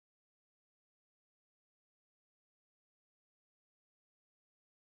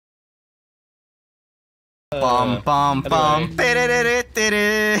Bum bum bum.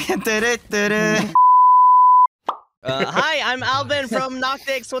 Hi, I'm Alban from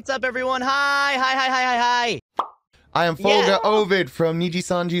Noctyx. What's up, everyone? Hi. I am Fulgur Ovid from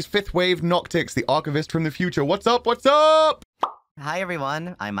Nijisanji's 5th Wave Noctyx, the archivist from the future. What's up? Hi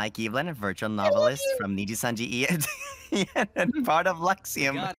everyone, I'm Ike Eveland, a virtual novelist from Nijisanji and part of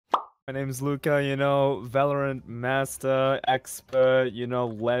Luxiem. My name's Luca, you know, Valorant Master, expert, you know,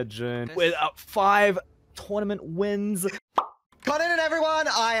 legend. With 5 tournament wins. Good evening, everyone.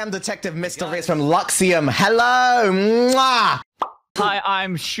 I am Detective Mysta Rias from Luxiem. Hello. Mwah. Hi,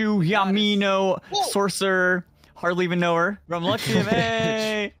 I'm Shu Yamino, sorcerer. Hardly even know her. From Luxiem.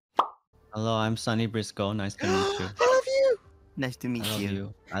 Hey. Hello, I'm Ssonny Ɓriskow. Nice to meet you. I love you. Nice to meet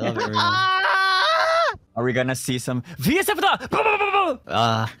you. I love everyone. Are we gonna see some VSFda?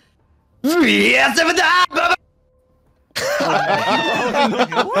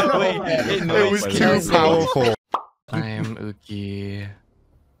 It was too powerful. I am Uki,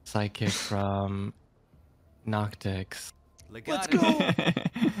 psychic from Noctyx. Let's go.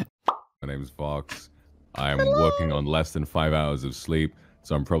 My name is Vvox. I am working on less than 5 hours of sleep,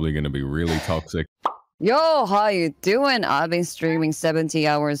 so I'm probably going to be really toxic. Yo, how you doing? I've been streaming 70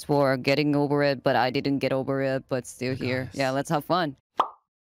 hours for getting over it, but I didn't get over it, but still here. Yeah, let's have fun.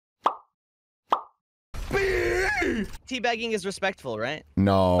 Teabagging is respectful, right?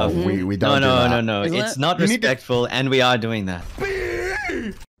 No, we don't do that. No. It's not respectful, and we are doing that.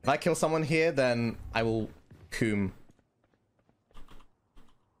 If I kill someone here, then I will coom.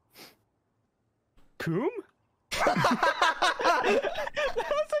 Coom? That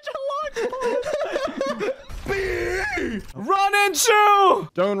was such a long pause. Run and Shu!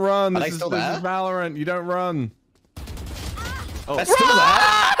 Don't run. This is still there? Valorant. You don't run. Oh. That's still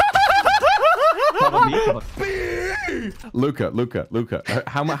there? Luca.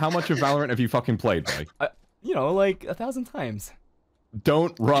 How much of Valorant have you fucking played, boy? You know, like 1,000 times.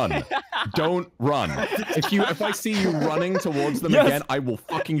 Don't run. Don't run. If I see you running towards them again, I will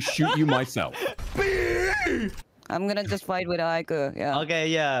fucking shoot you myself. I'm gonna just fight with Ike, yeah. Okay,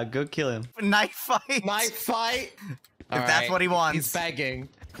 yeah, go kill him. Knife fight. Knife fight? If that's what he wants. He's begging.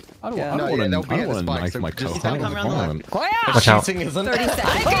 I don't want to knife my co-host. Watch out. 30 seconds. There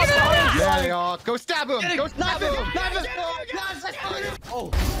they are. Go stab him. Go stab him.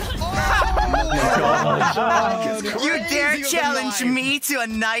 You dare challenge me to a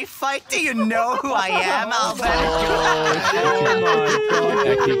knife fight? Do you know who I am, Alban?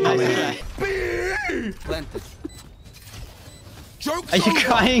 Are you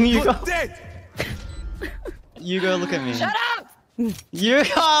crying, Yyugo? Yyugo, look at me. Shut up! Yyugo!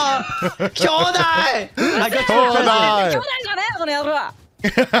 𝐭𝐲𝐷𝐼! I got you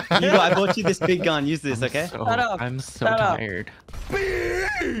Yyugo, I bought you this big gun. Use this, okay? I'm so tired.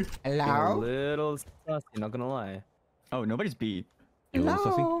 A Hello? little sussy, not gonna lie. Oh, nobody's beat.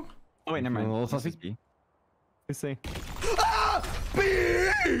 Hello? Oh wait, never mind. Little sussy? B. Let's see.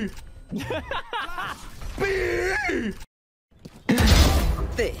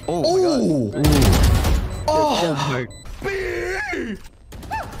 Oh! Oh!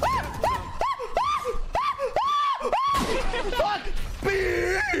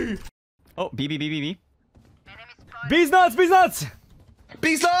 Oh, B. Bees nuts! Bees nuts!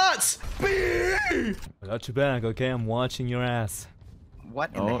 Bees nuts! I got your back, okay? I'm watching your ass. What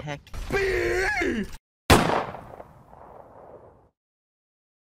in the heck?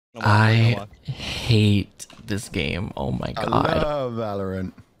 I hate this game. Oh my god. I love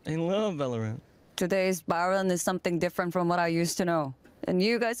Valorant. I love Valorant. Today's Valorant is something different from what I used to know. And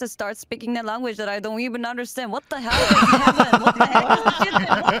you guys just start speaking the language that I don't even understand. What the hell is heaven? What the heck is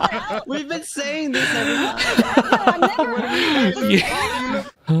Jizzin? What the hell? We've been saying this every time.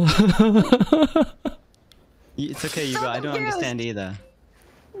 It's okay, Yyugo. I don't understand either.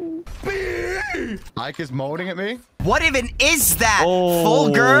 Ike is molding at me. What even is that,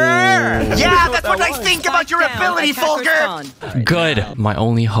 Fulgur? Yeah, that's what I think about your ability, Fulgur! Good. My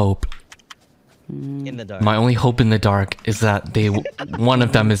only hope. In the dark. My only hope in the dark is that one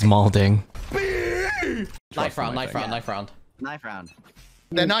of them is molding. Knife round.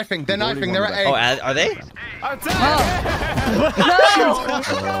 They're knifing. They're at A. Oh, are they? Let's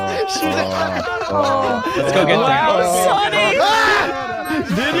go get them. Ssonny!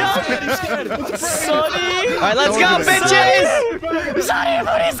 Did ya? Ssonny! Alright, let's go, bitches! Ssonny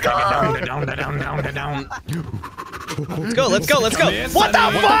Ɓriskkow! Let's go! What the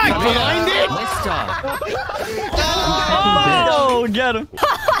fuck? Behind it? Oh, get him!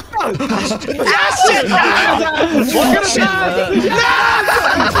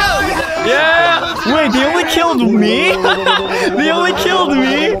 Yeah! Wait, they only killed me? They only killed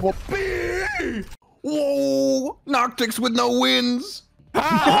me? Whoa! Noctyx with no wins.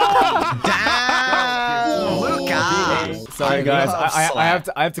 Damn, Luca. Sorry guys, I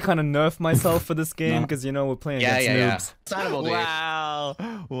have to kind of nerf myself for this game because you know we're playing against noobs. Wow.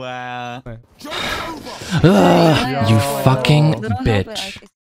 Wow. Ugh, you fucking bitch.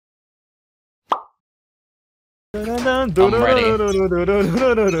 I'm ready.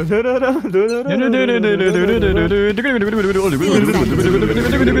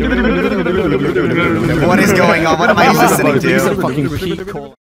 What is going on? What am I listening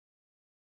to?